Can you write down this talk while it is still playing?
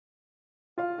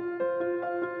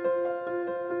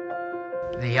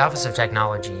The Office of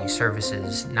Technology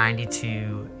services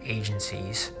 92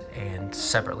 agencies and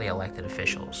separately elected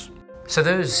officials. So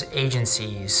those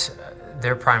agencies,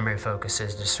 their primary focus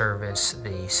is to service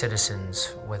the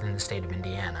citizens within the state of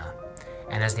Indiana.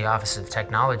 And as the Office of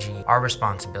Technology, our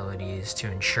responsibility is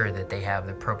to ensure that they have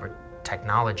the appropriate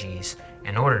technologies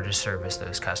in order to service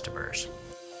those customers.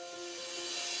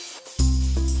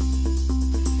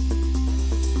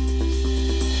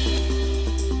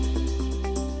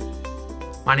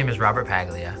 My name is Robert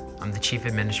Paglia. I'm the Chief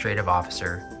Administrative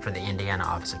Officer for the Indiana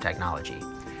Office of Technology.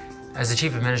 As the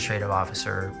Chief Administrative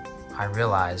Officer, I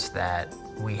realized that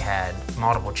we had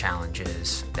multiple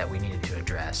challenges that we needed to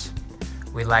address.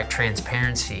 We lacked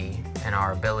transparency in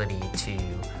our ability to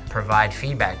provide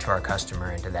feedback to our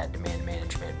customer into that demand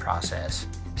management process.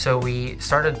 So we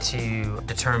started to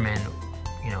determine,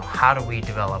 how do we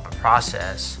develop a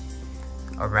process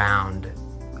around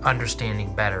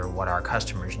understanding better what our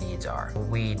customers' needs are.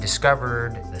 We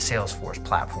discovered the Salesforce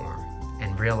platform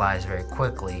and realized very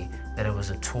quickly that it was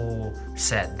a tool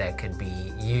set that could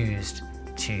be used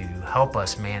to help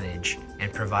us manage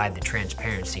and provide the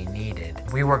transparency needed.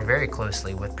 We worked very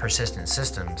closely with Persistent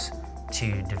Systems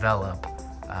to develop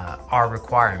our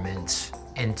requirements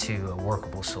into a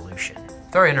workable solution.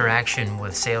 Through our interaction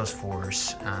with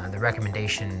Salesforce, the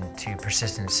recommendation to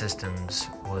Persistent Systems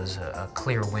was a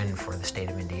clear win for the state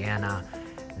of Indiana.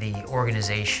 The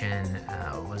organization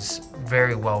was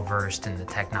very well versed in the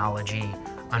technology,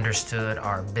 understood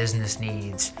our business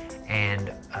needs,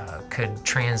 and could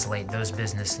translate those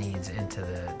business needs into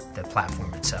the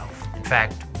platform itself. In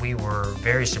fact, we were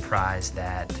very surprised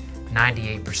that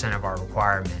 98% of our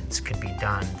requirements could be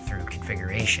done through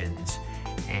configurations,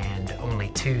 and only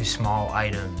 2 small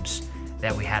items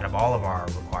that we had of all of our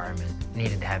requirements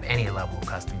needed to have any level of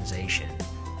customization.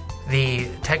 The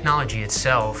technology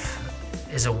itself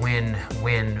is a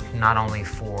win-win not only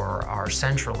for our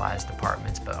centralized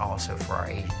departments but also for our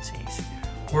agencies.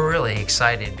 We're really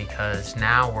excited because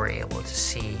now we're able to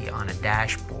see on a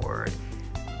dashboard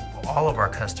all of our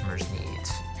customers'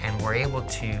 needs, and we're able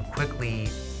to quickly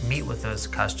meet with those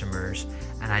customers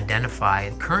and identify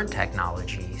current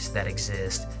technologies that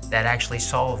exist that actually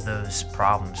solve those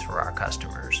problems for our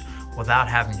customers without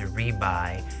having to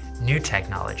rebuy new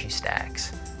technology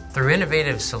stacks. Through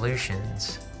innovative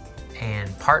solutions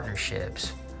and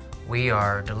partnerships, we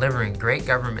are delivering great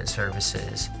government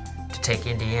services to take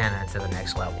Indiana to the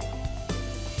next level.